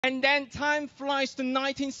And then time flies to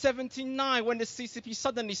 1979 when the CCP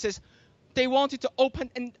suddenly says they wanted to open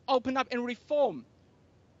up and reform.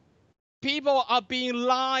 People are being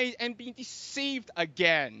lied and being deceived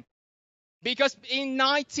again. Because in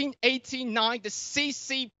 1989, the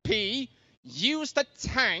CCP used the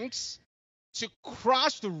tanks to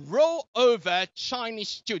crush the roll over Chinese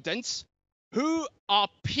students who are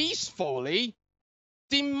peacefully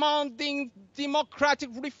demanding democratic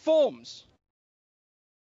reforms.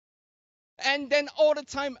 And then all the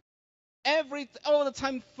time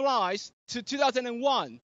flies to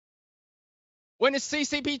 2001. When the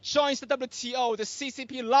CCP joins the WTO, the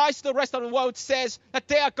CCP lies to the rest of the world, says that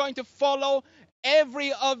they are going to follow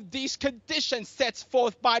every of these conditions set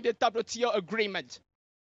forth by the WTO agreement.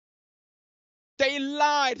 They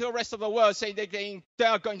lie to the rest of the world, saying they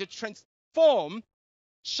are going to transform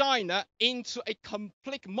China into a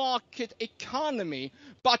complete market economy.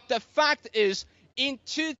 But the fact is, in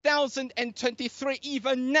 2023,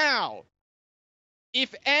 even now,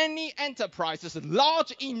 if any enterprise is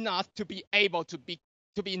large enough to be able to be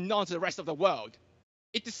known to the rest of the world,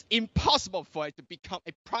 it is impossible for it to become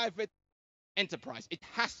a private enterprise. It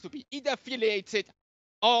has to be either affiliated,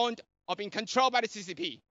 owned, or being controlled by the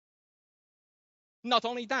CCP. Not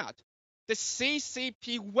only that, the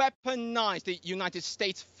CCP weaponized the United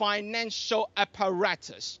States financial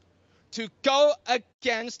apparatus to go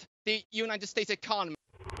against the United States economy.